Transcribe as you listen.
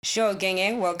Sure,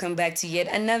 gang, welcome back to yet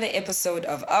another episode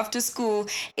of After School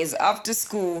is After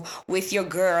School with your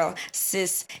girl,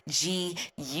 Sis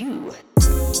GU.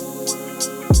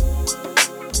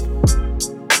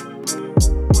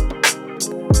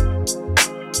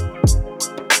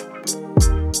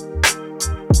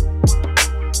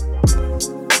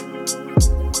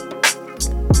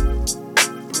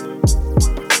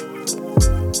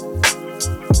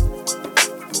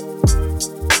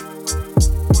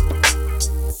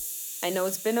 I know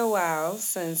it's been a while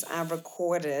since I've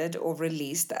recorded or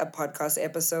released a podcast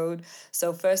episode.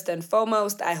 So, first and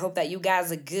foremost, I hope that you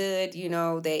guys are good,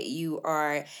 that you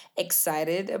are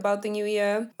excited about the new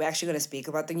year. We're actually going to speak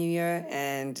about the new year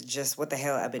and just what the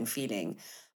hell I've been feeling.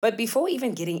 But before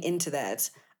even getting into that,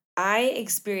 I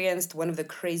experienced one of the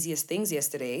craziest things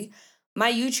yesterday.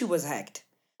 My YouTube was hacked.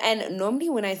 And normally,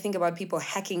 when I think about people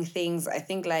hacking things, I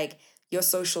think like, your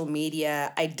social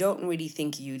media. I don't really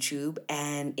think YouTube,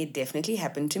 and it definitely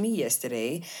happened to me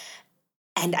yesterday.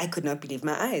 And I could not believe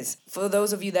my eyes. For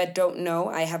those of you that don't know,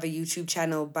 I have a YouTube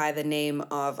channel by the name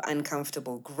of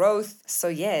Uncomfortable Growth. So,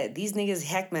 yeah, these niggas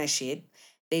hacked my shit.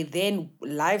 They then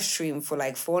live streamed for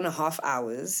like 4.5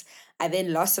 hours. I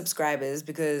then lost subscribers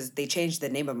because they changed the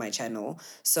name of my channel.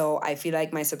 So I feel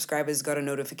like my subscribers got a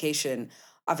notification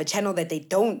of a channel that they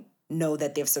don't know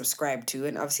that they've subscribed to.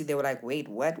 And obviously they were like, wait,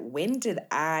 what? When did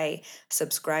I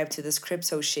subscribe to this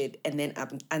crypto shit and then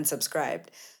unsubscribed?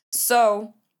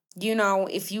 So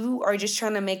if you are just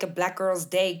trying to make a black girl's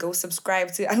day, go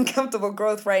subscribe to Uncomfortable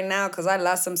Growth right now because I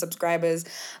lost some subscribers.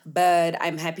 But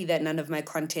I'm happy that none of my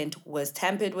content was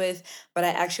tampered with. But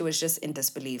I actually was just in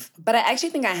disbelief. But I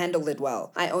actually think I handled it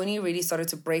well. I only really started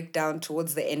to break down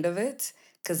towards the end of it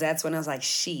because that's when I was like,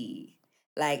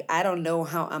 Like, I don't know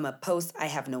how I'm a post. I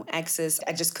have no access.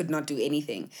 I just could not do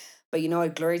anything. But you know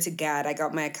what? Glory to God. I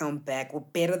got my account back. We're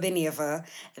better than ever.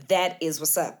 That is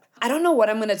what's up. I don't know what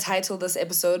I'm going to title this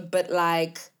episode, but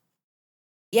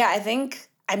yeah, I think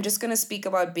I'm just going to speak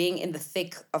about being in the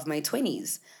thick of my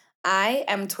 20s. I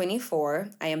am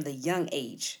 24. I am the young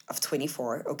age of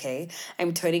 24, okay?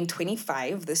 I'm turning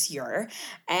 25 this year.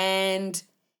 And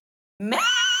man,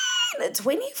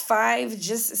 25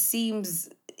 just seems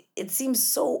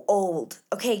so old.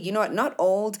 Okay, you know what? Not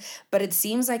old, but it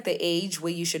seems like the age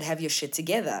where you should have your shit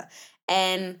together.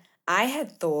 And I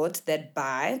had thought that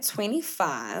by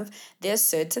 25, there's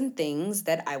certain things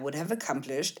that I would have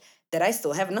accomplished that I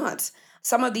still have not.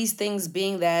 Some of these things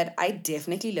being that I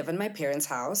definitely live in my parents'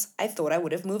 house. I thought I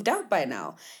would have moved out by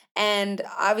now. And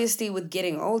obviously, with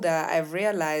getting older, I've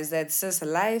realized that sis,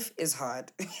 life is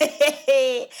hard.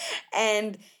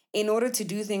 And in order to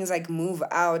do things like move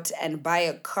out and buy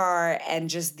a car and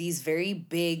just these very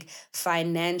big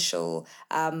financial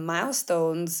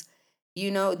milestones,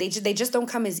 they just don't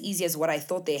come as easy as what I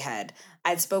thought they had.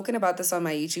 I'd spoken about this on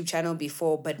my YouTube channel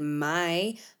before, but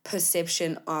my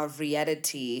perception of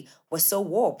reality was so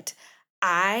warped.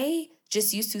 I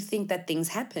just used to think that things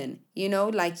happen.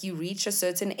 Like you reach a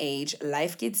certain age,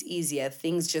 life gets easier,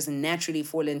 things just naturally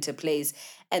fall into place.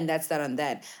 And that's that on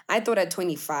that. I thought at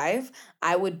 25,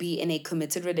 I would be in a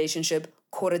committed relationship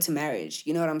quarter to marriage.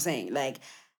 You know what I'm saying? Like,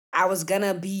 I was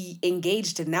gonna be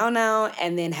engaged now,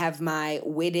 and then have my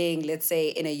wedding, let's say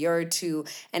in a year or two,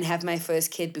 and have my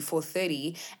first kid before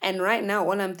 30. And right now,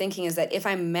 all I'm thinking is that if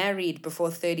I'm married before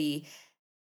 30,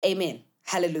 amen.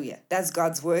 Hallelujah. That's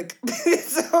God's work.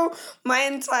 So my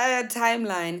entire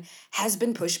timeline has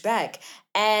been pushed back.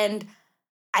 And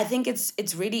I think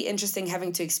it's really interesting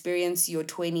having to experience your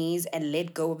 20s and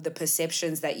let go of the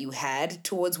perceptions that you had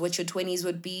towards what your 20s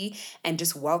would be, and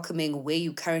just welcoming where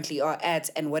you currently are at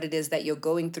and what it is that you're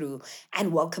going through,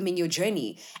 and welcoming your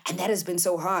journey. And that has been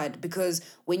so hard because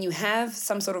when you have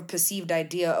some sort of perceived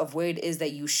idea of where it is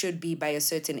that you should be by a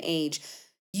certain age,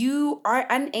 you are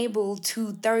unable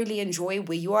to thoroughly enjoy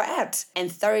where you are at and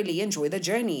thoroughly enjoy the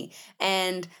journey.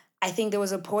 And I think there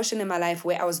was a portion in my life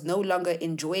where I was no longer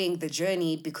enjoying the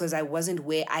journey because I wasn't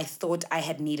where I thought I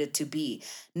had needed to be,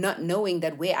 not knowing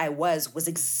that where I was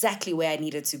exactly where I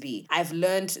needed to be. I've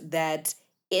learned that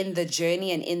in the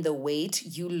journey and in the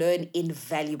wait, you learn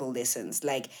invaluable lessons,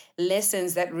 like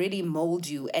lessons that really mold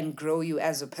you and grow you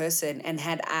as a person. And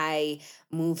had I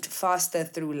moved faster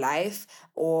through life,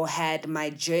 or had my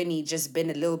journey just been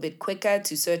a little bit quicker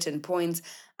to certain points,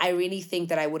 I really think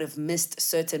that I would have missed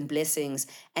certain blessings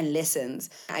and lessons.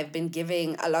 I've been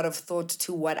giving a lot of thought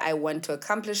to what I want to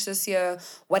accomplish this year,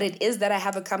 what it is that I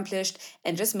have accomplished,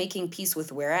 and just making peace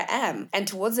with where I am. And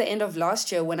towards the end of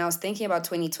last year, when I was thinking about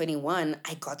 2021,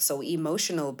 I got so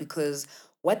emotional because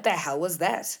what the hell was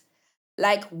that?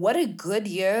 Like, what a good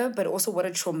year, but also what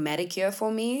a traumatic year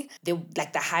for me.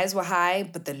 Like, the highs were high,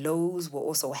 but the lows were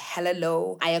also hella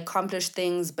low. I accomplished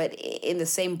things, but in the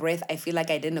same breath, I feel like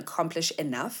I didn't accomplish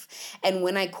enough. And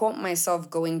when I caught myself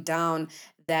going down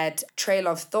that trail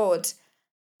of thought,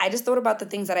 I just thought about the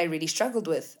things that I really struggled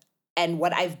with and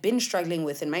what I've been struggling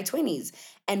with in my 20s.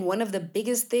 And one of the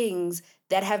biggest things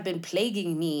that have been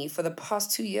plaguing me for the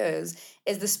past 2 years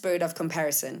is the spirit of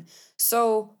comparison.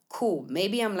 So, cool.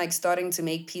 Maybe I'm like starting to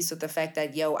make peace with the fact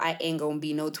that, yo, I ain't gonna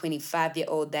be no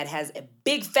 25-year-old that has a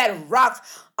big fat rock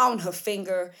on her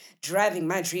finger, driving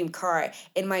my dream car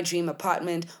in my dream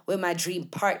apartment with my dream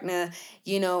partner,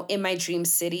 in my dream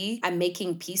city. I'm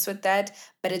making peace with that.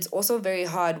 But it's also very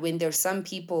hard when there's some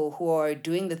people who are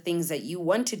doing the things that you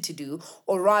wanted to do,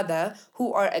 or rather,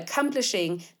 who are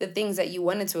accomplishing the things that you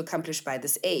wanted to accomplish by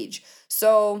this age.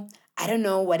 So I don't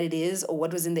know what it is or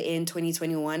what was in the air in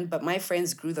 2021, but my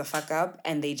friends grew the fuck up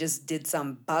and they just did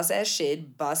some boss ass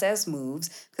shit, boss ass moves,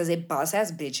 because they boss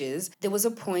ass bitches. There was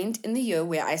a point in the year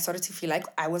where I started to feel like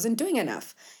I wasn't doing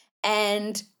enough.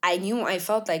 And I knew I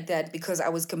felt like that because I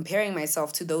was comparing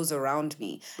myself to those around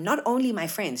me. Not only my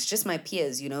friends, just my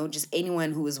peers, just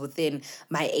anyone who was within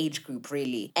my age group,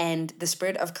 really. And the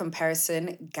spirit of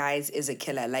comparison, guys, is a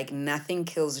killer. Like, nothing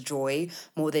kills joy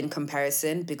more than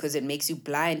comparison because it makes you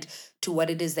blind to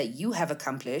what it is that you have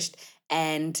accomplished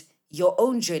and your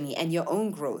own journey and your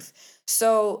own growth.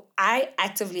 So I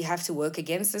actively have to work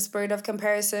against the spirit of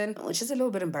comparison, which is a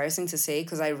little bit embarrassing to say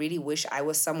because I really wish I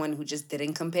was someone who just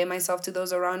didn't compare myself to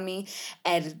those around me.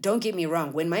 And don't get me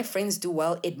wrong, when my friends do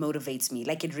well, it motivates me.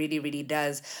 Like, it really, really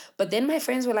does. But then my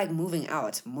friends were like moving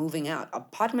out,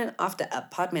 apartment after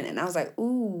apartment. And I was like,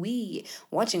 ooh,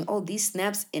 watching all these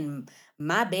snaps in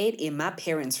my bed in my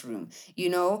parents' room,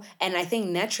 And I think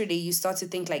naturally you start to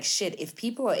think like, shit, if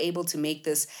people are able to make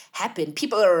this happen,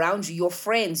 people around you, your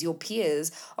friends, your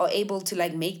peers are able to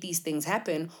like make these things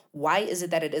happen, why is it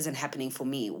that it isn't happening for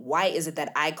me? Why is it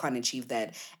that I can't achieve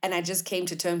that? And I just came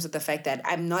to terms with the fact that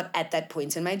I'm not at that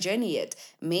point in my journey yet.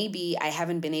 Maybe I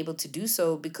haven't been able to do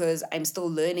so because I'm still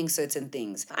learning certain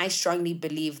things. I strongly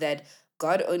believe that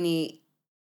God only,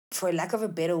 for lack of a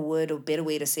better word or better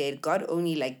way to say it, God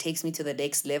only like takes me to the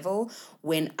next level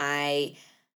when I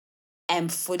am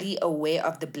fully aware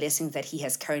of the blessings that he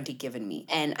has currently given me.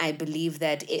 And I believe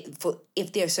that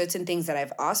if there are certain things that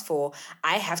I've asked for,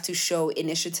 I have to show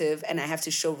initiative and I have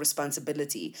to show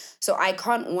responsibility. So I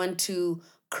can't want to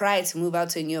cry to move out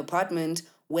to a new apartment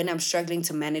when I'm struggling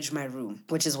to manage my room,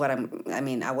 which is what I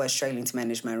was struggling to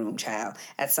manage my room, child,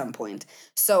 at some point.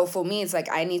 So for me, it's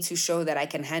like I need to show that I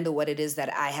can handle what it is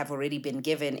that I have already been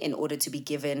given in order to be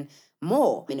given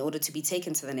more, in order to be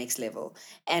taken to the next level.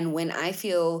 And when I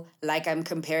feel like I'm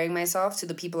comparing myself to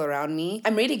the people around me,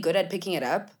 I'm really good at picking it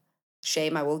up.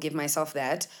 Shame, I will give myself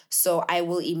that. So I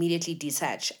will immediately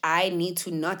detach. I need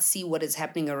to not see what is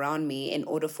happening around me in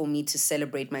order for me to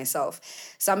celebrate myself.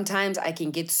 Sometimes I can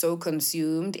get so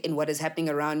consumed in what is happening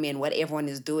around me and what everyone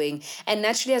is doing. And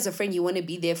naturally, as a friend, you want to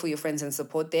be there for your friends and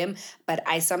support them. But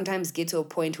I sometimes get to a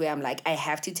point where I'm like, I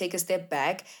have to take a step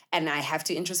back and I have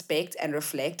to introspect and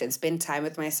reflect and spend time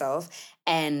with myself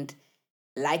and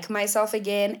like myself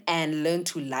again and learn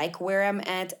to like where I'm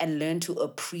at and learn to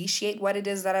appreciate what it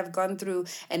is that I've gone through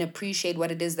and appreciate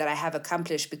what it is that I have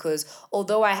accomplished. Because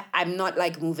although I'm not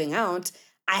like moving out,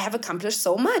 I have accomplished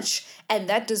so much and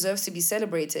that deserves to be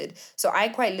celebrated. So I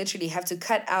quite literally have to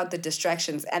cut out the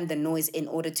distractions and the noise in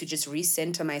order to just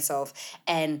recenter myself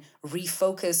and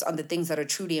refocus on the things that are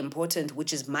truly important,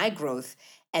 which is my growth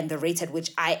and the rate at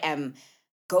which I am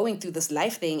going through this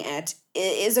life thing at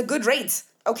is a good rate.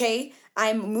 Okay.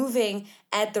 I'm moving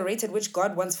at the rate at which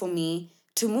God wants for me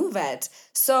to move at.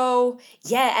 So,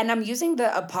 yeah, and I'm using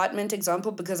the apartment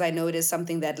example because I know it is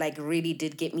something that like really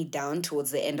did get me down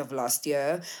towards the end of last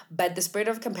year, but the spirit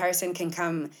of comparison can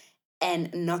come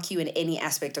and knock you in any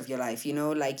aspect of your life.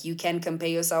 Like, you can compare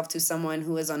yourself to someone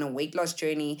who is on a weight loss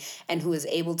journey and who is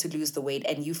able to lose the weight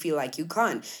and you feel like you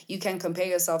can't. You can compare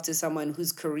yourself to someone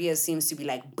whose career seems to be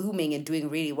like booming and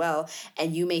doing really well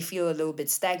and you may feel a little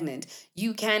bit stagnant.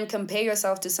 You can compare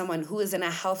yourself to someone who is in a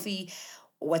healthy,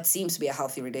 what seems to be a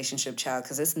healthy relationship, child,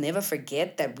 because let's never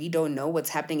forget that we don't know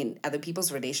what's happening in other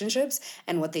people's relationships,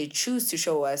 and what they choose to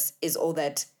show us is all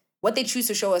that what they choose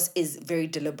to show us is very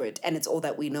deliberate, and it's all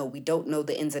that we know. We don't know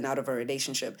the ins and out of a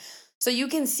relationship. So you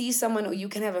can see someone, or you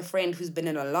can have a friend who's been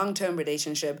in a long-term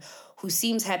relationship who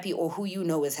seems happy, or who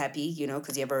is happy,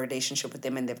 because you have a relationship with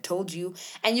them and they've told you,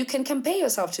 and you can compare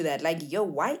yourself to that. Like, yo,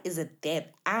 why is it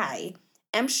that I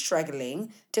am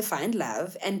struggling to find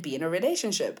love and be in a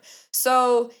relationship?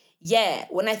 So Yeah,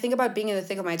 when I think about being in the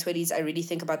thick of my 20s, I really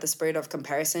think about the spirit of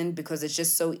comparison because it's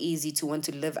just so easy to want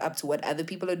to live up to what other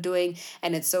people are doing.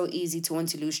 And it's so easy to want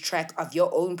to lose track of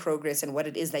your own progress and what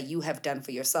it is that you have done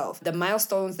for yourself. The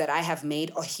milestones that I have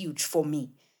made are huge for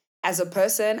me. As a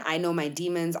person, I know my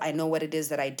demons. I know what it is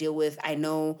that I deal with. I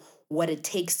know what it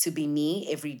takes to be me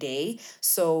every day.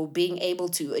 So being able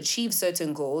to achieve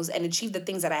certain goals and achieve the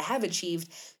things that I have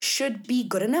achieved should be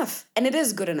good enough. And it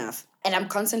is good enough. And I'm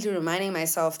constantly reminding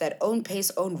myself that own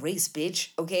pace, own race, bitch.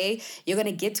 Okay. You're going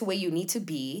to get to where you need to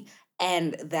be.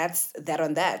 And that's that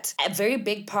on that. A very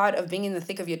big part of being in the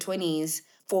thick of your 20s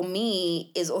for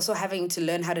me is also having to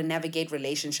learn how to navigate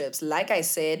relationships. Like I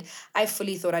said, I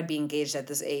fully thought I'd be engaged at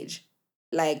this age.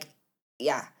 Like,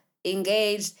 yeah,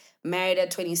 engaged, married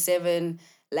at 27,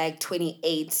 like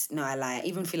 28. No, I lie. I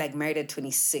even feel like married at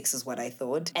 26 is what I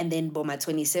thought. And then, boom, at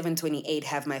 27, 28,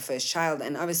 have my first child.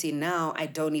 And obviously now I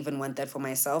don't even want that for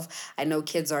myself. I know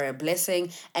kids are a blessing.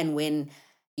 And when,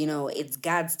 it's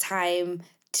God's time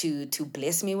to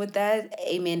bless me with that,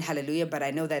 amen, hallelujah. But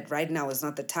I know that right now is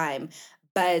not the time.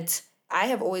 But I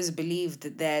have always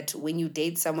believed that when you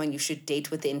date someone, you should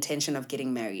date with the intention of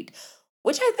getting married,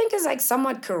 which I think is like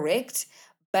somewhat correct.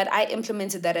 But I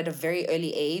implemented that at a very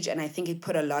early age. And I think it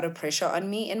put a lot of pressure on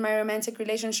me in my romantic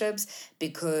relationships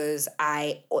because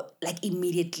I like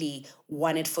immediately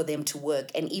wanted for them to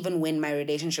work. And even when my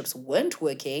relationships weren't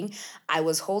working, I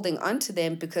was holding on to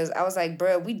them because I was like,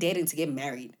 bro, we dating to get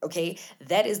married. Okay.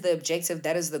 That is the objective.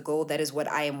 That is the goal. That is what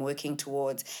I am working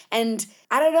towards. And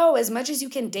I don't know, as much as you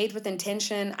can date with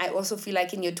intention, I also feel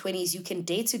like in your 20s, you can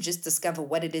date to just discover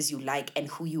what it is you like and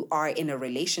who you are in a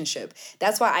relationship.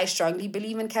 That's why I strongly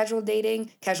believe in casual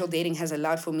dating. Casual dating has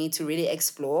allowed for me to really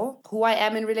explore who I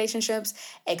am in relationships,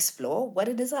 explore what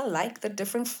it is I like, the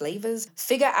different flavors,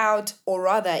 figure out, or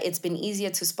rather, it's been easier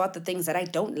to spot the things that I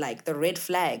don't like, the red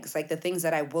flags, like the things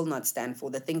that I will not stand for,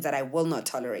 the things that I will not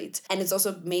tolerate. And it's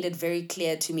also made it very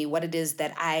clear to me what it is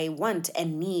that I want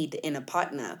and need in a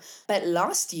partner. But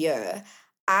last year,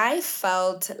 I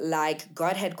felt like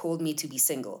God had called me to be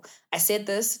single. I said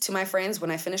this to my friends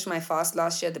when I finished my fast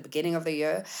last year at the beginning of the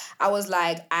year. I was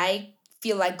like, I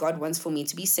feel like God wants for me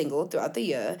to be single throughout the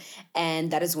year.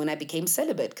 And that is when I became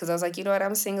celibate because I was like, you know what?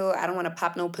 I'm single. I don't want to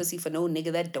pop no pussy for no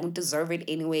nigga that don't deserve it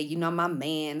anyway. You're not my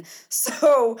man.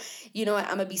 So, you know what?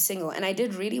 I'm going to be single. And I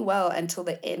did really well until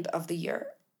the end of the year.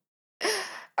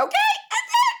 Okay.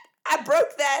 I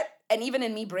broke that. And even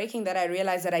in me breaking that, I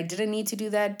realized that I didn't need to do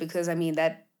that because I mean,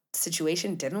 that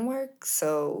situation didn't work.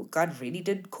 So God really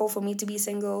did call for me to be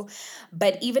single.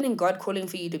 But even in God calling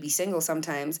for you to be single,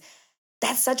 sometimes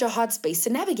that's such a hard space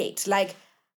to navigate. Like,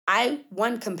 I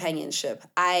want companionship.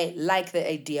 I like the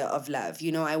idea of love.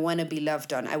 I want to be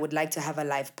loved on. I would like to have a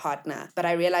life partner. But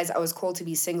I realized I was called to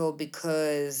be single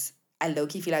because I low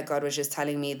key feel like God was just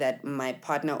telling me that my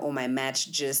partner or my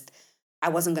match I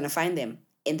wasn't going to find them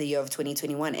in the year of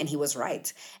 2021. And he was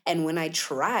right. And when I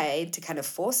tried to kind of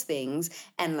force things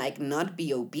and like not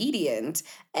be obedient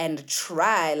and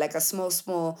try like a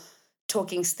small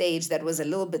talking stage that was a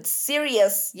little bit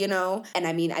serious, and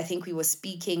I mean, I think we were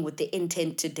speaking with the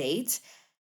intent to date,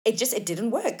 it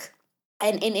didn't work.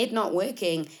 And in it not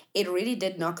working, it really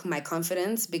did knock my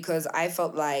confidence because I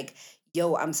felt like,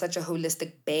 yo, I'm such a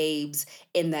holistic babes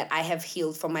in that I have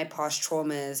healed from my past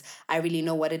traumas. I really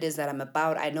know what it is that I'm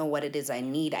about. I know what it is I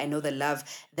need. I know the love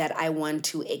that I want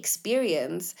to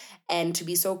experience. And to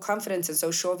be so confident and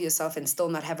so sure of yourself and still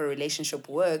not have a relationship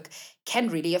work can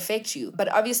really affect you.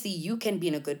 But obviously, you can be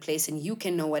in a good place and you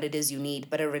can know what it is you need.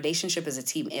 But a relationship is a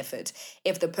team effort.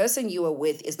 If the person you are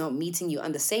with is not meeting you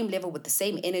on the same level, with the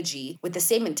same energy, with the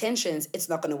same intentions, it's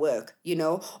not going to work.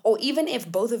 Or even if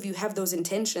both of you have those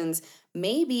intentions,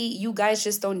 maybe you guys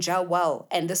just don't gel well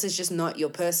and this is just not your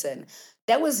person.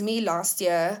 That was me last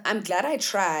year. I'm glad I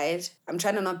tried. I'm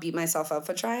trying to not beat myself up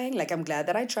for trying. Like, I'm glad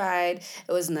that I tried.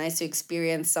 It was nice to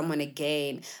experience someone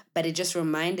again, but it just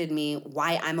reminded me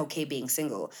why I'm okay being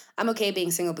single. I'm okay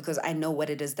being single because I know what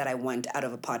it is that I want out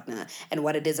of a partner and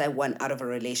what it is I want out of a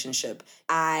relationship.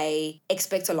 I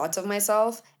expect a lot of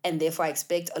myself, and therefore I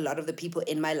expect a lot of the people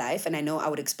in my life, and I know I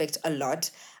would expect a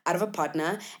lot out of a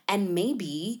partner, and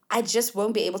maybe I just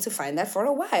won't be able to find that for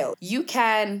a while. You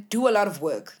can do a lot of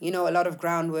work, a lot of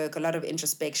groundwork, a lot of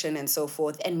introspection, and so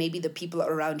forth, and maybe the people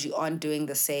around you aren't doing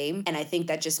the same. And I think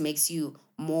that just makes you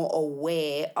more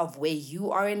aware of where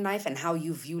you are in life and how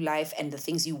you view life and the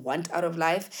things you want out of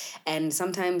life. And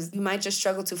sometimes you might just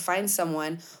struggle to find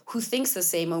someone who thinks the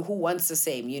same or who wants the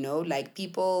same, like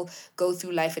people go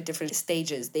through life at different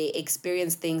stages. They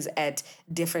experience things at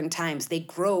different times. They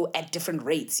grow at different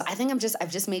rates. I think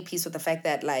I've just made peace with the fact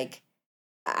that like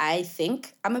I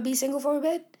think I'm gonna be single for a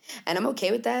bit, and I'm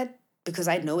okay with that because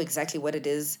I know exactly what it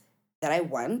is that I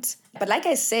want. But like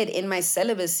I said, in my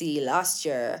celibacy last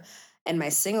year and my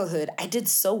singlehood, I did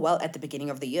so well at the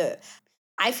beginning of the year.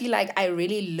 I feel like I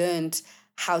really learned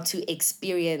how to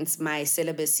experience my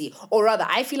celibacy, or rather,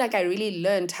 I feel like I really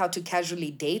learned how to casually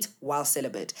date while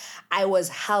celibate. I was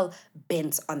hell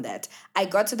bent on that. I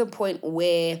got to the point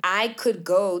where I could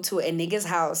go to a nigga's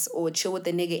house or chill with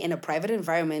a nigga in a private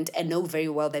environment and know very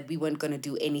well that we weren't going to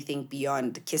do anything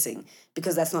beyond kissing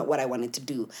because that's not what I wanted to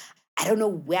do. I don't know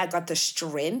where I got the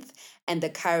strength and the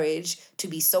courage to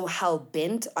be so hell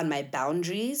bent on my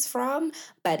boundaries from,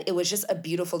 but it was just a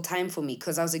beautiful time for me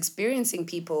because I was experiencing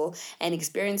people and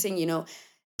experiencing,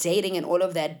 dating and all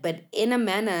of that, but in a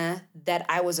manner that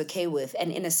I was okay with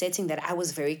and in a setting that I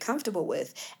was very comfortable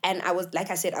with. And I was,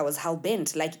 like I said, I was hell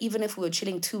bent. Like, even if we were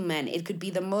chilling two men, it could be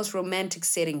the most romantic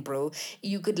setting, bro.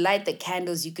 You could light the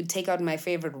candles, you could take out my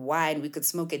favorite wine, we could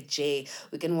smoke a J,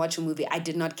 we can watch a movie. I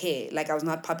did not care. Like, I was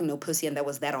not popping no pussy, and there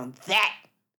was that on that.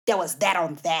 There was that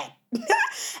on that.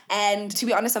 And to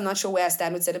be honest, I'm not sure where I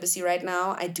stand with celibacy right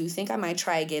now. I do think I might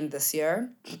try again this year.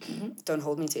 Don't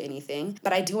hold me to anything.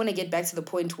 But I do want to get back to the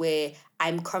point where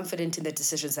I'm confident in the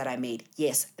decisions that I made.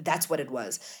 Yes, that's what it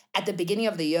was. At the beginning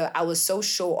of the year, I was so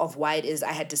sure of why it is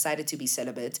I had decided to be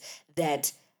celibate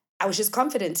that I was just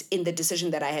confident in the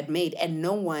decision that I had made, and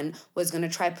no one was going to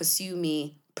try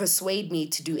persuade me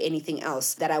to do anything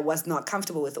else that I was not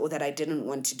comfortable with or that I didn't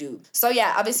want to do. So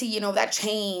yeah, obviously, that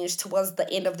changed towards the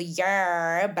end of the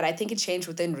year, but I think it changed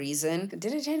within reason.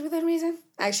 Did it change within reason?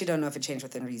 I actually don't know if it changed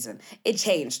within reason. It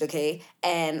changed, okay?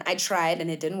 And I tried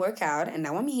and it didn't work out, and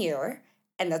now I'm here.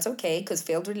 And that's okay because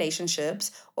failed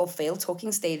relationships or failed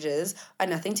talking stages are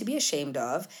nothing to be ashamed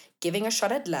of. Giving a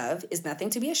shot at love is nothing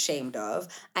to be ashamed of.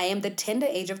 I am the tender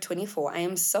age of 24. I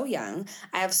am so young.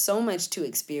 I have so much to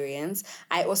experience.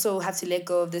 I also have to let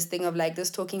go of this thing of like, this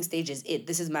talking stage is it.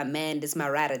 This is my man. This is my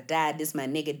ride or die. This is my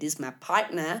nigga. This is my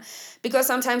partner. Because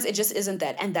sometimes it just isn't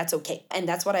that. And that's okay. And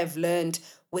that's what I've learned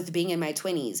with being in my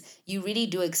 20s. You really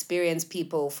do experience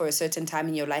people for a certain time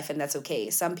in your life, and that's okay.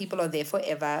 Some people are there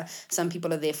forever. Some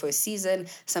people are there for a season.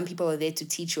 Some people are there to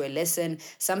teach you a lesson.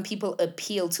 Some people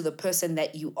appeal to the person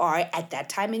that you are at that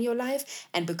time in your life.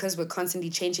 And because we're constantly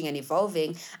changing and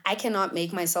evolving, I cannot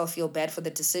make myself feel bad for the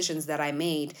decisions that I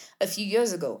made a few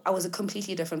years ago. I was a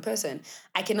completely different person.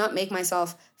 I cannot make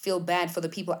myself feel bad for the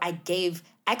people I gave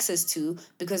access to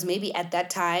because maybe at that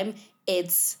time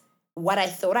it's what I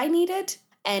thought I needed,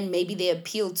 and maybe they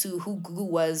appeal to who Gugu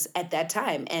was at that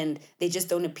time and they just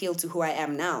don't appeal to who I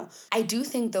am now. I do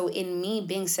think though, in me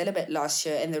being celibate last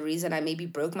year, and the reason I maybe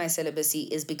broke my celibacy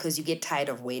is because you get tired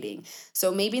of waiting.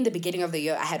 So maybe in the beginning of the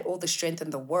year I had all the strength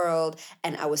in the world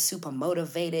and I was super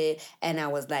motivated and I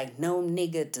was like, no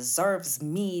nigga deserves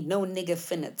me, no nigga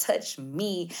finna touch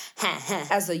me.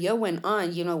 As the year went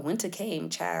on, winter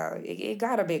came, child. It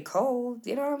got a bit cold,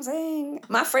 you know what I'm saying?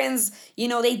 My friends,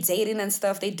 they dating and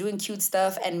stuff, they doing cute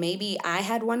stuff, and maybe I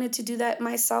had wanted to do that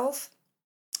myself.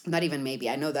 Not even maybe,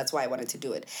 I know that's why I wanted to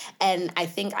do it. And I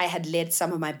think I had let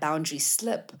some of my boundaries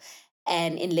slip.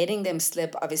 And in letting them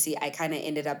slip, obviously, I kind of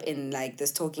ended up in like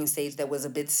this talking stage that was a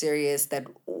bit serious that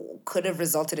could have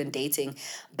resulted in dating,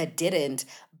 but didn't.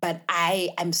 But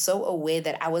I'm so aware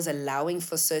that I was allowing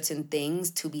for certain things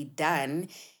to be done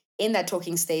in that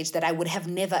talking stage that I would have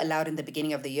never allowed in the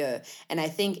beginning of the year. And I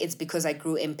think it's because I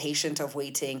grew impatient of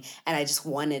waiting and I just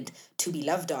wanted to be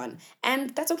loved on. And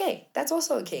that's okay. That's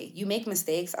also okay. You make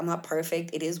mistakes. I'm not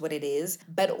perfect. It is what it is.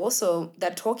 But also,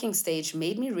 that talking stage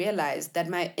made me realize that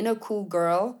my inner cool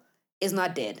girl is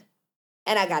not dead.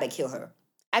 And I gotta kill her.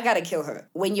 I gotta kill her.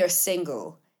 When you're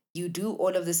single, you do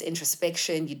all of this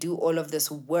introspection, you do all of this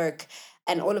work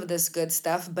and all of this good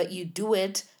stuff, but you do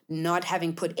it not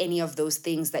having put any of those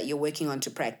things that you're working on to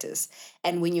practice.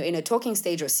 And when you're in a talking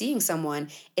stage or seeing someone,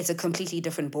 it's a completely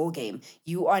different ball game.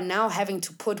 You are now having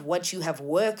to put what you have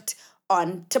worked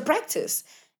on to practice.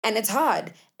 And it's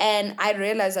hard. And I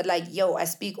realized that, like, yo, I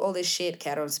speak all this shit.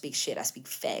 Okay, I don't speak shit, I speak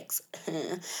facts.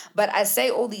 But I say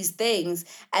all these things,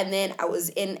 and then I was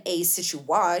in a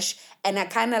situation, and I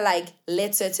kind of like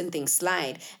let certain things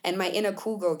slide. And my inner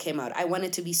cool girl came out. I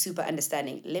wanted to be super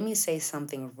understanding. Let me say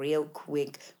something real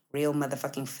quick, real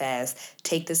motherfucking fast.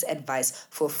 Take this advice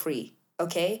for free,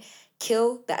 okay?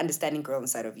 Kill the understanding girl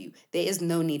inside of you. There is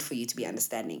no need for you to be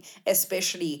understanding,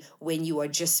 especially when you are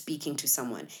just speaking to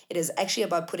someone. It is actually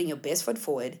about putting your best foot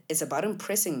forward. It's about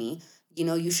impressing me.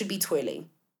 You should be toiling,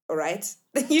 all right?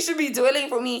 You should be toiling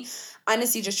for me.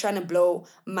 Honestly, just trying to blow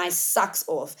my socks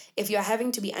off. If you're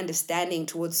having to be understanding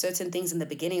towards certain things in the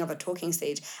beginning of a talking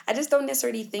stage, I just don't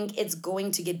necessarily think it's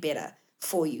going to get better.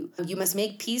 for you. You must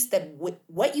make peace that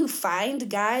what you find,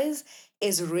 guys,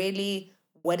 is really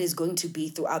what is going to be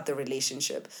throughout the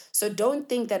relationship. So don't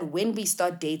think that when we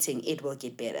start dating, it will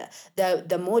get better.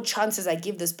 The more chances I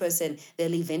give this person,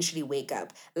 they'll eventually wake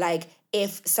up. Like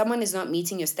if someone is not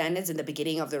meeting your standards in the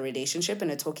beginning of the relationship in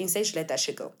a talking stage, let that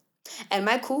shit go. And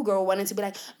my cool girl wanted to be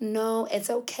like, no, it's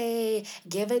okay.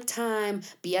 Give it time.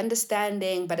 Be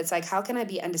understanding. But it's like, how can I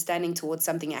be understanding towards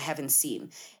something I haven't seen?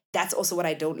 That's also what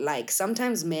I don't like.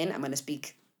 Sometimes men, I'm going to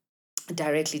speak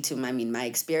directly to my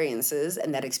experiences,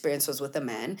 and that experience was with a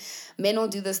man. Men will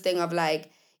do this thing of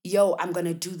like, yo, I'm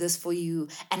gonna do this for you,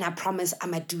 and I promise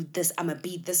I'm gonna do this, I'm gonna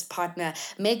be this partner,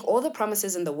 make all the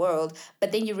promises in the world,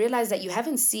 but then you realize that you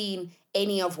haven't seen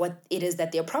any of what it is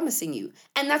that they're promising you.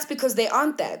 And that's because they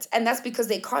aren't that, and that's because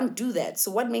they can't do that.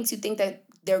 So what makes you think that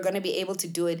they're gonna be able to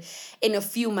do it in a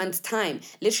few months' time?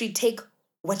 Literally take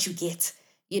what you get.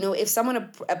 If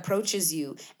someone approaches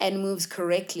you and moves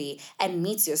correctly and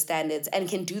meets your standards and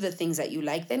can do the things that you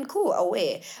like, then cool,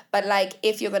 away. But like,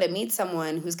 if you're going to meet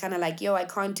someone who's kind of like, yo, I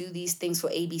can't do these things for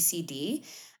A, B, C, D,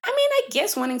 I mean, I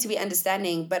guess wanting to be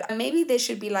understanding, but maybe there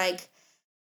should be like,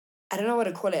 I don't know what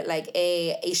to call it, like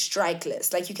a strike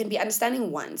list. Like you can be understanding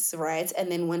once, right?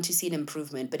 And then want to see an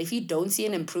improvement. But if you don't see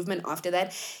an improvement after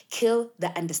that, kill the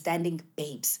understanding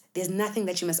babes. There's nothing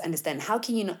that you must understand. How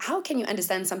can you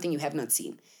understand something you have not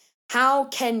seen? How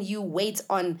can you wait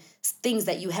on things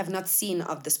that you have not seen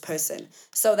of this person?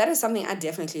 So that is something I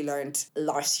definitely learned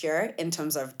last year in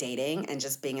terms of dating and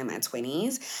just being in my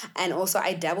 20s. And also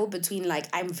I dabble between like,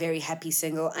 I'm very happy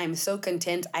single. I'm so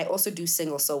content. I also do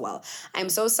single so well. I'm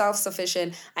so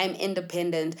self-sufficient. I'm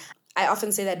independent. I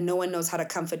often say that no one knows how to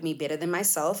comfort me better than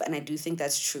myself. And I do think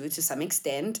that's true to some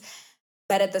extent.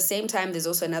 But at the same time, there's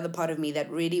also another part of me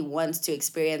that really wants to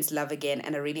experience love again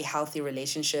and a really healthy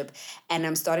relationship. And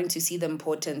I'm starting to see the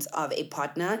importance of a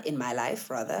partner in my life,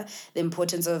 rather, the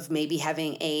importance of maybe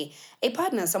having a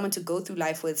partner, someone to go through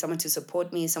life with, someone to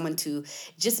support me, someone to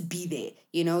just be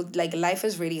there. Like life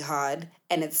is really hard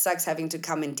and it sucks having to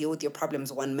come and deal with your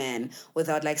problems one man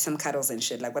without like some cuddles and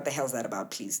shit. Like, what the hell's that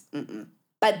about, please? Mm-mm.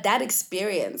 But that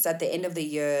experience at the end of the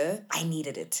year, I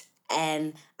needed it.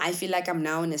 And I feel like I'm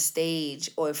now in a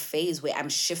stage or a phase where I'm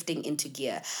shifting into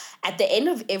gear. At the end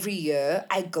of every year,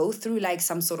 I go through like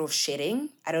some sort of shedding.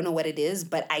 I don't know what it is,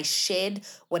 but I shed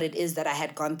what it is that I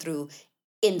had gone through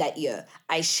in that year.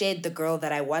 I shed the girl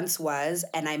that I once was,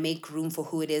 and I make room for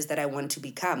who it is that I want to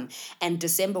become. And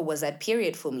December was that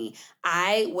period for me.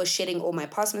 I was shedding all my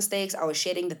past mistakes. I was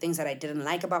shedding the things that I didn't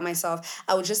like about myself.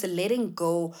 I was just letting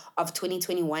go of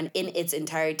 2021 in its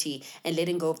entirety and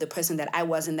letting go of the person that I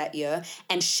was in that year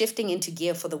and shifting into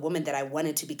gear for the woman that I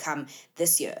wanted to become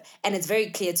this year. And it's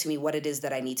very clear to me what it is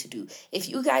that I need to do. If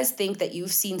you guys think that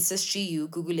you've seen Sis GU,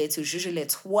 Guguletu,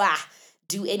 Jujuletwa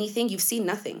do anything, you've seen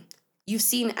nothing. You've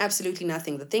seen absolutely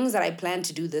nothing. The things that I plan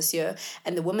to do this year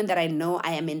and the woman that I know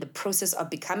I am in the process of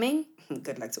becoming,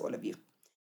 good luck to all of you.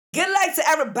 Good luck to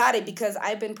everybody, because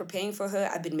I've been preparing for her.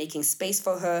 I've been making space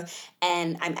for her,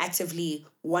 and I'm actively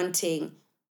wanting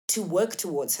to work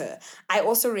towards her. I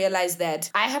also realized that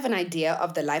I have an idea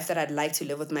of the life that I'd like to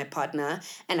live with my partner,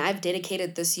 and I've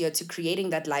dedicated this year to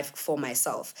creating that life for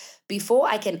myself. Before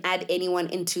I can add anyone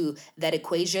into that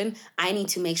equation, I need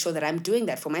to make sure that I'm doing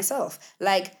that for myself.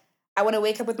 Like, I want to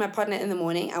wake up with my partner in the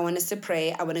morning. I want us to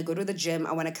pray. I want to go to the gym.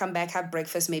 I want to come back, have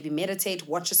breakfast, maybe meditate,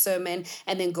 watch a sermon,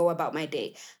 and then go about my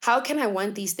day. How can I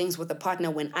want these things with a partner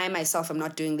when I myself am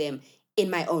not doing them in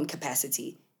my own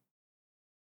capacity?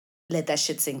 Let that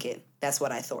shit sink in. That's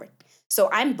what I thought. So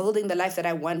I'm building the life that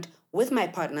I want with my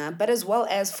partner, but as well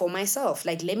as for myself.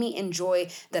 Like, let me enjoy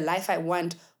the life I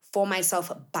want for myself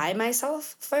by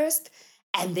myself first,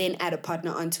 and then add a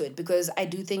partner onto it. Because I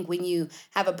do think when you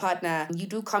have a partner, you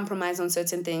do compromise on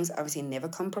certain things. Obviously, never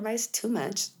compromise too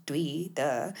much.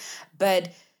 Duh.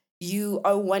 But you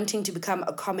are wanting to become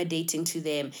accommodating to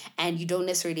them, and you don't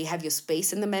necessarily have your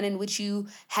space in the manner in which you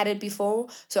had it before.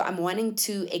 So I'm wanting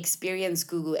to experience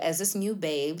Gugu as this new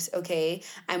babes, okay?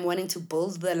 I'm wanting to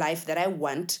build the life that I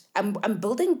want. I'm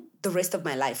building the rest of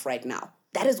my life right now.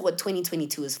 That is what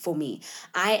 2022 is for me.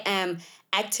 I am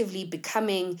actively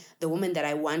becoming the woman that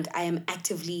I want. I am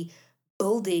actively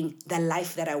building the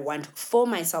life that I want for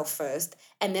myself first,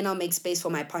 and then I'll make space for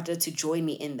my partner to join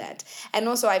me in that. And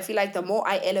also, I feel like the more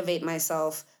I elevate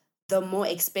myself, the more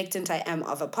expectant I am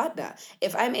of a partner.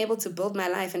 If I'm able to build my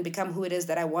life and become who it is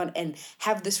that I want and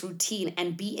have this routine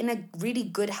and be in a really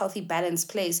good, healthy, balanced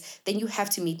place, then you have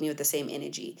to meet me with the same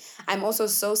energy. I'm also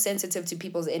so sensitive to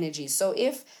people's energy. So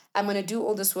if I'm going to do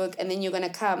all this work and then you're going to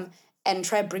come and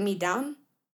try to bring me down,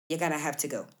 you're going to have to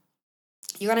go.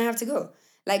 You're going to have to go.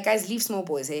 Like, guys, leave small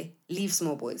boys, hey? Leave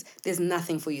small boys. There's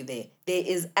nothing for you there. There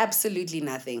is absolutely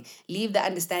nothing. Leave the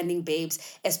understanding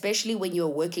babes, especially when you're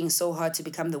working so hard to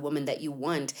become the woman that you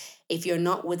want. If you're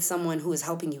not with someone who is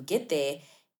helping you get there,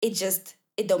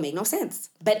 it don't make no sense.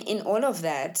 But in all of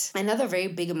that, another very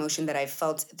big emotion that I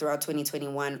felt throughout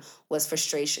 2021 was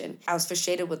frustration. I was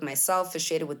frustrated with myself,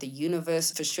 frustrated with the universe,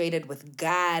 frustrated with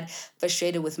God,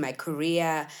 frustrated with my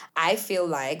career. I feel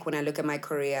like when I look at my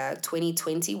career,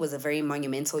 2020 was a very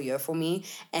monumental year for me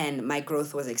and my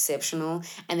growth was exceptional.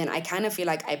 And then I kind of feel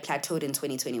like I plateaued in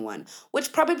 2021,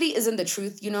 which probably isn't the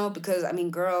truth, because I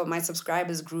mean, girl, my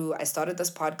subscribers grew. I started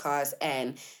this podcast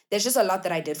and there's just a lot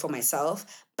that I did for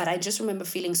myself. But I just remember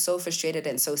feeling so frustrated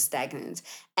and so stagnant.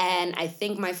 And I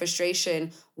think my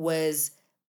frustration was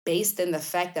based in the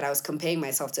fact that I was comparing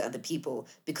myself to other people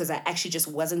because I actually just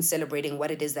wasn't celebrating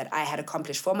what it is that I had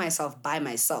accomplished for myself by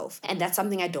myself. And that's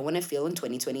something I don't want to feel in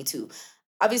 2022.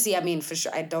 Obviously, I mean, for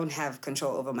sure, I don't have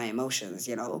control over my emotions,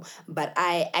 but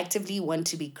I actively want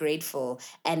to be grateful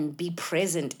and be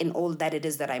present in all that it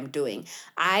is that I'm doing.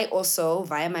 I also,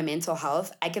 via my mental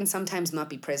health, I can sometimes not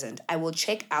be present. I will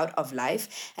check out of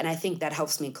life, and I think that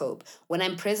helps me cope. When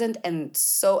I'm present and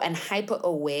hyper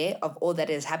aware of all that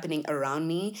is happening around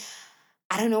me,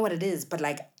 I don't know what it is, but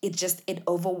like it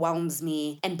overwhelms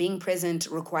me. And being present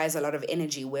requires a lot of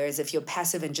energy. Whereas if you're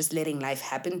passive and just letting life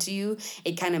happen to you,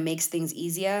 it kind of makes things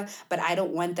easier. But I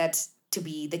don't want that to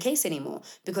be the case anymore.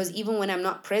 Because even when I'm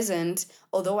not present,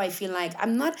 although I feel like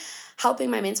I'm not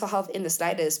helping my mental health in the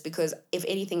slightest, because if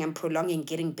anything, I'm prolonging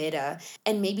getting better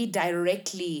and maybe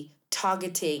directly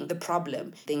targeting the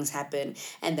problem. Things happen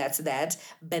and that's that.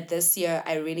 But this year,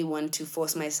 I really want to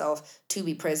force myself to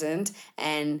be present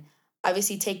and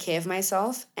obviously take care of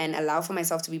myself and allow for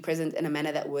myself to be present in a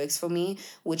manner that works for me,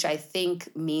 which I think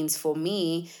means for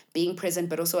me being present,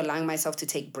 but also allowing myself to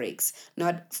take breaks,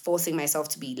 not forcing myself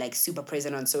to be like super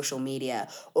present on social media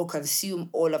or consume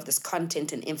all of this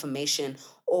content and information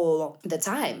all the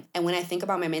time. And when I think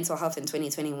about my mental health in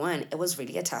 2021, it was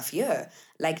really a tough year.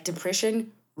 Like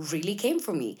depression really came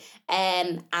for me.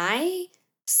 And I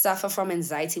suffer from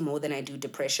anxiety more than I do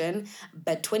depression.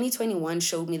 But 2021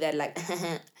 showed me that like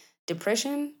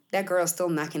depression, that girl's still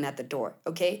knocking at the door,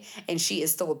 okay? And she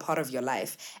is still a part of your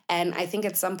life. And I think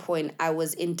at some point I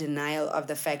was in denial of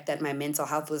the fact that my mental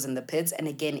health was in the pits. And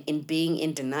again, in being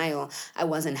in denial, I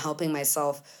wasn't helping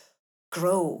myself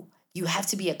grow. You have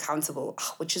to be accountable,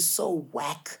 which is so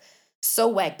whack. So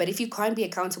whack. But if you can't be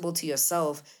accountable to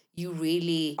yourself, you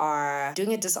really are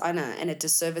doing a dishonor and a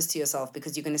disservice to yourself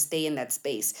because you're going to stay in that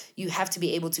space. You have to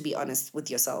be able to be honest with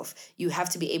yourself. You have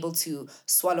to be able to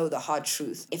swallow the hard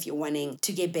truth if you're wanting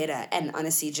to get better and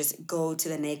honestly just go to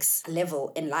the next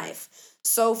level in life.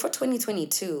 So for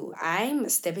 2022, I'm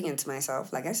stepping into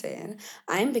myself, like I said.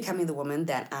 I'm becoming the woman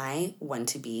that I want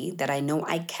to be, that I know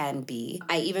I can be.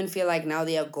 I even feel like now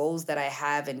there are goals that I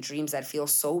have and dreams that feel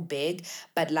so big,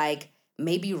 but like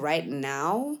maybe right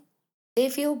now they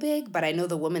feel big, but I know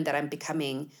the woman that I'm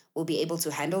becoming will be able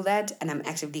to handle that, and I'm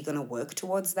actively going to work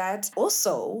towards that.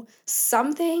 Also,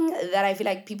 something that I feel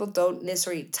like people don't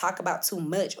necessarily talk about too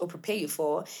much or prepare you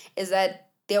for is that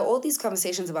there are all these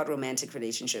conversations about romantic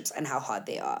relationships and how hard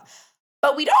they are.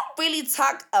 But we don't really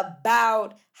talk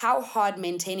about how hard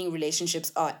maintaining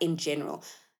relationships are in general.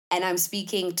 And I'm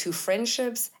speaking to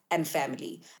friendships and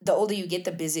family. The older you get,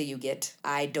 the busier you get.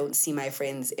 I don't see my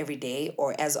friends every day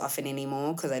or as often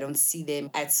anymore because I don't see them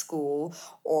at school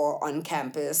or on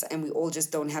campus, and we all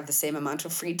just don't have the same amount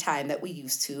of free time that we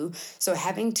used to. So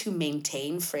having to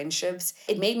maintain friendships,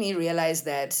 it made me realize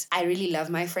that I really love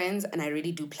my friends and I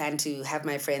really do plan to have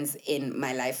my friends in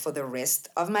my life for the rest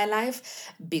of my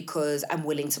life because I'm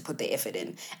willing to put the effort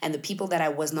in. And the people that I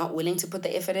was not willing to put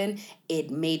the effort in, it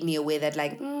made me aware that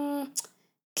like,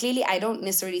 clearly I don't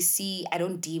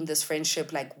deem this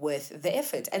friendship like worth the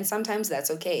effort. And sometimes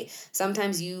that's okay.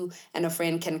 Sometimes you and a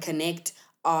friend can connect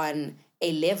on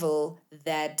a level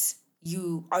that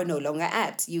you are no longer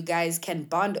at. You guys can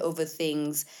bond over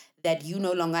things that you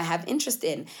no longer have interest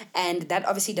in. And that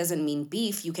obviously doesn't mean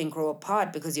beef. You can grow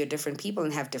apart because you're different people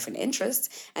and have different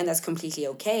interests, and that's completely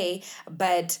okay.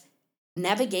 But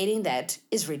navigating that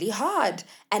is really hard.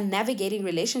 And navigating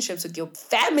relationships with your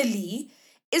family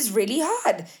is really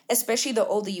hard, especially the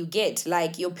older you get.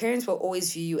 Like your parents will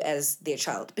always view you as their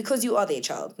child because you are their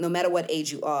child, no matter what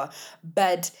age you are.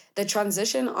 But the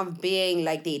transition of being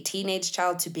like their teenage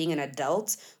child to being an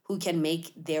adult who can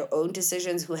make their own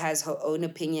decisions, who has her own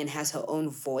opinion, has her own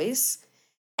voice,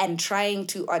 and trying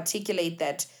to articulate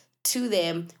that to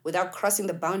them without crossing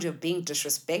the boundary of being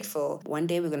disrespectful. One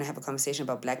day we're going to have a conversation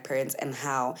about Black parents and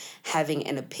how having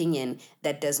an opinion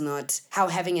that is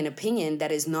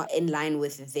not in line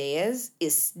with theirs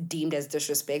is deemed as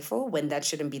disrespectful, when that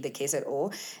shouldn't be the case at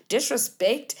all.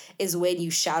 Disrespect is when you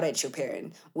shout at your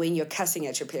parent, when you're cussing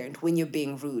at your parent, when you're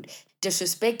being rude.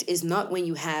 Disrespect is not when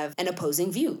you have an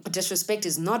opposing view. Disrespect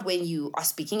is not when you are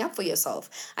speaking up for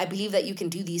yourself. I believe that you can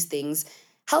do these things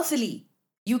healthily.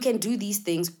 You can do these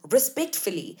things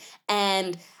respectfully.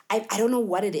 And I don't know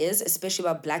what it is, especially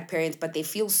about Black parents, but they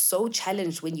feel so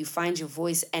challenged when you find your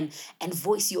voice and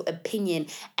voice your opinion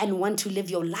and want to live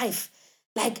your life.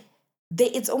 Like,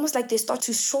 it's almost like they start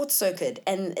to short circuit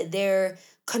and they're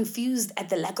confused at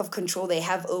the lack of control they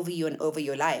have over you and over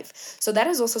your life. So that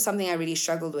is also something I really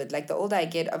struggled with. Like, the older I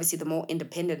get, obviously the more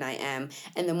independent I am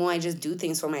and the more I just do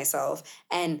things for myself.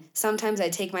 And sometimes I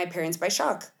take my parents by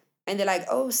shock. And they're like,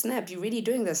 oh, snap, you're really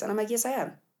doing this? And I'm like, yes, I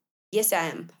am. Yes, I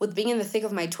am. With being in the thick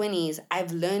of my 20s,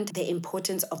 I've learned the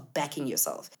importance of backing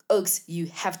yourself. Oaks, you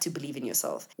have to believe in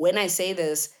yourself. When I say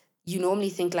this, you normally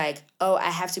think like, oh, I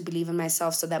have to believe in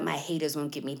myself so that my haters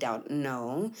won't get me down.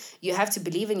 No, you have to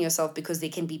believe in yourself because there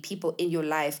can be people in your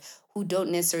life who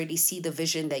don't necessarily see the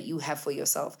vision that you have for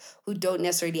yourself, who don't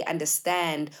necessarily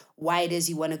understand why it is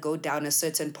you want to go down a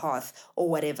certain path or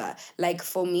whatever. Like,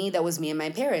 for me, that was me and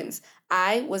my parents.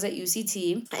 I was at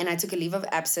UCT and I took a leave of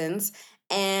absence.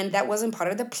 And that wasn't part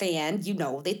of the plan. You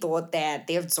know, they thought that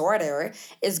their daughter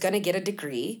is going to get a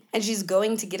degree and she's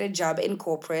going to get a job in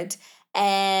corporate.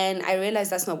 And I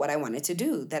realized that's not what I wanted to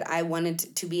do, that I wanted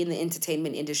to be in the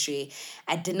entertainment industry.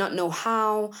 I did not know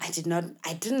how. I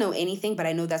didn't know anything, but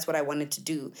I know that's what I wanted to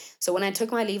do. So when I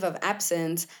took my leave of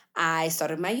absence, I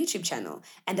started my YouTube channel.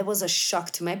 And that was a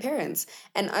shock to my parents.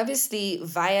 And obviously,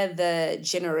 via the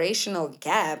generational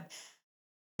gap,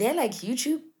 they're like,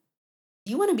 YouTube?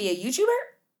 You want to be a YouTuber?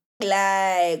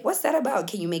 Like, what's that about?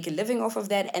 Can you make a living off of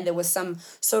that? And there was some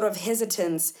sort of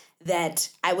hesitance that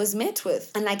I was met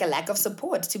with, and like a lack of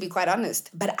support, to be quite honest.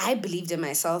 But I believed in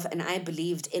myself and I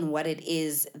believed in what it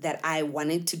is that I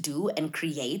wanted to do and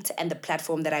create and the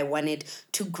platform that I wanted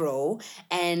to grow.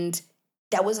 And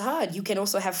that was hard. You can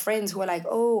also have friends who are like,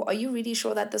 oh, are you really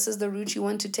sure that this is the route you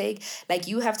want to take? Like,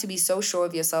 you have to be so sure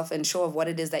of yourself and sure of what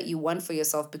it is that you want for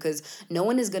yourself, because no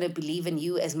one is going to believe in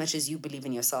you as much as you believe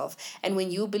in yourself. And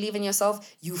when you believe in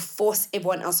yourself, you force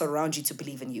everyone else around you to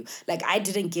believe in you. Like, I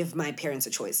didn't give my parents a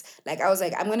choice. Like, I was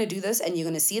like, I'm going to do this and you're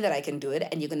going to see that I can do it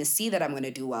and you're going to see that I'm going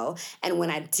to do well. And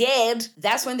when I did,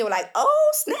 that's when they were like,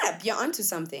 oh, snap, you're onto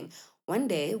something. One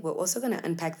day, we're also going to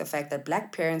unpack the fact that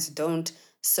Black parents don't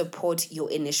support your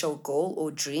initial goal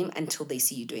or dream until they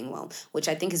see you doing well, which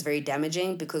I think is very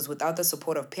damaging, because without the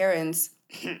support of parents,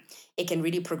 it can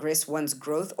really progress one's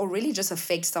growth or really just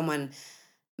affect someone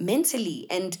mentally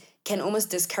and can almost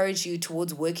discourage you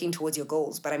towards working towards your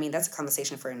goals. But I mean, that's a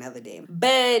conversation for another day.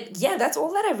 But yeah, that's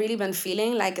all that I've really been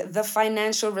feeling, like the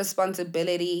financial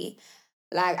responsibility.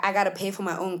 Like, I gotta pay for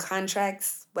my own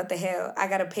contracts. What the hell? I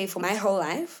gotta pay for my whole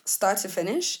life, start to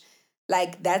finish.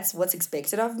 Like, that's what's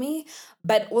expected of me.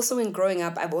 But also, in growing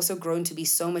up, I've also grown to be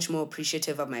so much more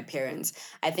appreciative of my parents.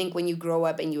 I think when you grow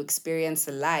up and you experience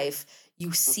the life,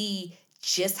 you see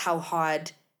just how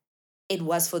hard it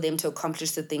was for them to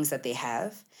accomplish the things that they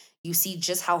have. You see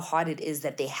just how hard it is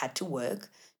that they had to work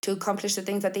to accomplish the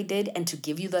things that they did and to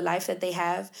give you the life that they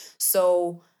have.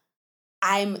 So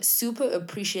I'm super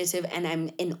appreciative and I'm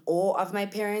in awe of my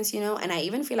parents, and I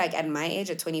even feel like at my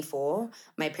age, at 24,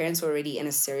 my parents were already in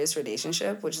a serious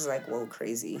relationship, which is like, whoa,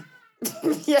 crazy.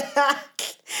 Yeah.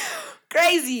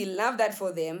 Crazy. Love that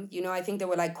for them. I think they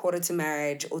were like quarter to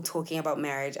marriage or talking about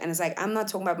marriage. And it's like, I'm not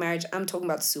talking about marriage. I'm talking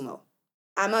about sumo.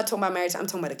 I'm not talking about marriage. I'm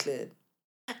talking about the club.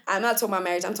 I'm not talking about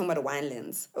marriage. I'm talking about the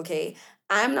Winelands. Okay.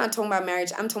 I'm not talking about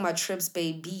marriage. I'm talking about trips,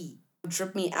 baby.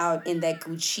 Drip me out in that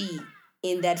Gucci,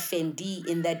 in that Fendi,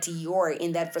 in that Dior,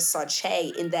 in that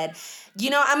Versace, in that,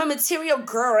 I'm a material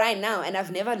girl right now, and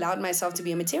I've never allowed myself to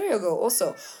be a material girl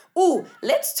also. Ooh,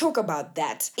 let's talk about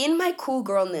that. In my cool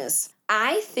girlness,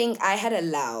 I think I had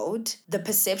allowed the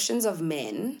perceptions of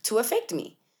men to affect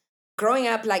me. Growing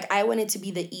up, like, I wanted to be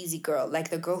the easy girl,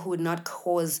 like the girl who would not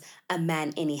cause a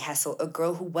man any hassle, a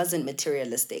girl who wasn't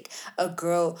materialistic, a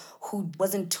girl who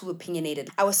wasn't too opinionated.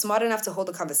 I was smart enough to hold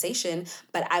a conversation,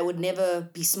 but I would never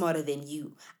be smarter than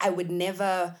you. I would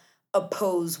never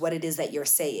oppose what it is that you're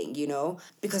saying,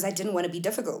 because I didn't want to be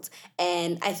difficult.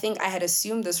 And I think I had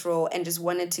assumed this role and just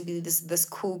wanted to be this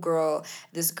cool girl,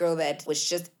 this girl that was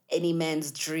just any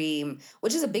man's dream,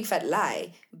 which is a big fat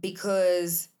lie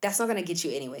because that's not going to get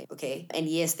you anywhere, okay? And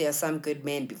yes, there are some good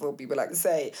men before people like to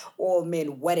say all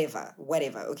men, whatever,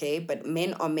 okay? But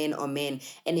men are men are men.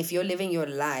 And if you're living your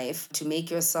life to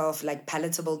make yourself like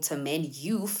palatable to men,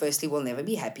 you firstly will never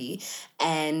be happy.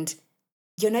 And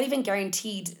you're not even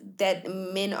guaranteed that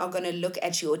men are going to look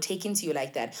at you or take into you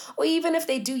like that. Or even if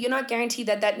they do, you're not guaranteed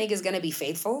that that nigga is going to be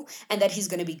faithful and that he's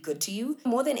going to be good to you.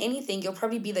 More than anything, you'll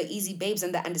probably be the easy babes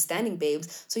and the understanding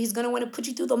babes. So he's going to want to put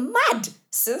you through the mud,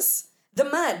 sis. The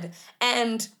mud.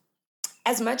 And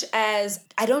as much as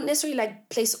I don't necessarily like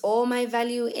place all my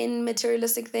value in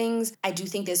materialistic things, I do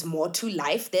think there's more to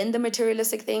life than the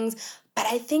materialistic things. But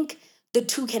I think the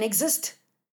two can exist.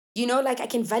 You know, like I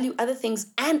can value other things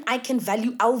and I can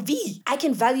value LV. I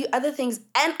can value other things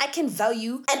and I can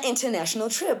value an international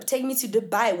trip. Take me to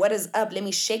Dubai. What is up? Let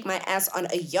me shake my ass on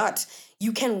a yacht.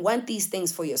 You can want these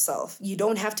things for yourself. You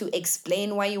don't have to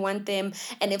explain why you want them.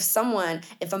 And if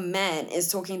a man is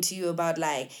talking to you about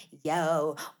like,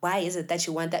 yo, why is it that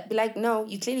you want that? Be like, no,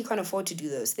 you clearly can't afford to do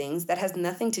those things. That has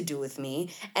nothing to do with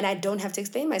me. And I don't have to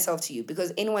explain myself to you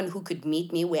because anyone who could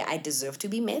meet me where I deserve to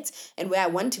be met and where I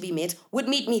want to be met would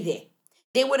meet me there.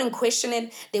 They wouldn't question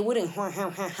it. They wouldn't,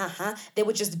 they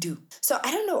would just do. So I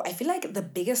don't know. I feel like the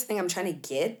biggest thing I'm trying to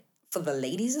get for the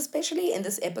ladies, especially in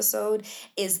this episode,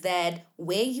 is that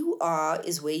where you are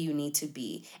is where you need to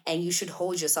be. And you should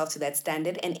hold yourself to that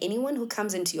standard. And anyone who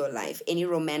comes into your life, any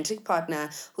romantic partner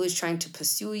who is trying to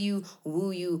pursue you,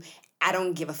 woo you, I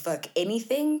don't give a fuck,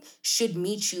 anything should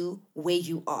meet you where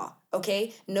you are.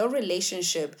 Okay? No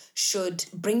relationship should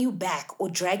bring you back or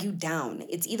drag you down.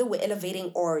 It's either we're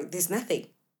elevating or there's nothing.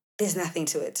 There's nothing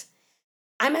to it.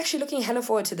 I'm actually looking hella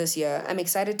forward to this year. I'm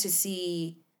excited to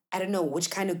see, I don't know which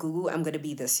kind of guru I'm going to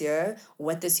be this year,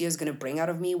 what this year is going to bring out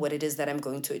of me, what it is that I'm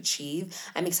going to achieve.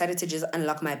 I'm excited to just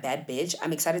unlock my bad bitch.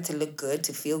 I'm excited to look good,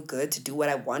 to feel good, to do what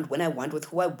I want, when I want, with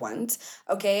who I want.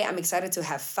 Okay, I'm excited to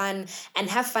have fun and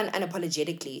have fun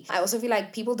unapologetically. I also feel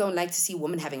like people don't like to see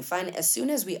women having fun. As soon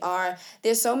as we are,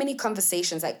 there's so many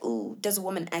conversations like, ooh, does a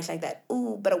woman act like that?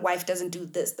 Ooh, but a wife doesn't do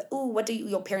this. Ooh, what do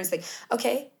your parents think?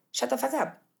 Okay, shut the fuck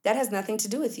up. That has nothing to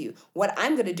do with you. What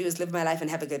I'm going to do is live my life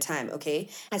and have a good time, okay?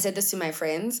 I said this to my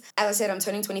friends. As I said, I'm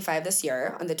turning 25 this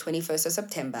year on the 21st of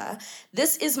September.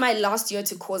 This is my last year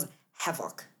to cause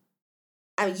havoc.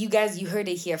 You guys, you heard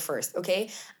it here first, okay?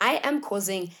 I am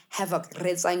causing havoc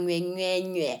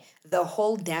the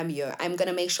whole damn year. I'm going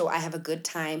to make sure I have a good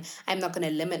time. I'm not going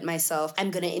to limit myself. I'm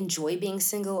going to enjoy being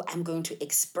single. I'm going to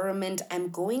experiment. I'm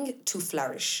going to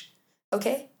flourish,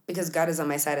 okay? Because God is on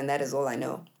my side and that is all I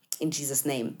know. In Jesus'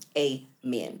 name,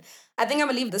 amen. I think I'm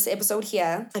going to leave this episode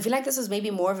here. I feel like this was maybe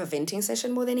more of a venting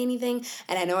session more than anything.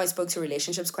 And I know I spoke to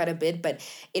relationships quite a bit, but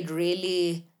it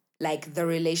really, like the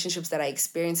relationships that I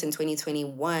experienced in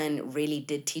 2021 really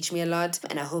did teach me a lot.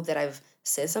 And I hope that I've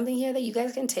said something here that you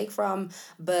guys can take from.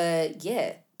 But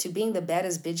yeah, to being the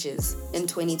baddest bitches in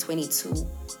 2022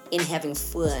 and having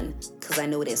fun, because I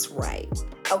know that's right.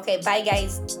 Okay, bye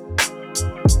guys.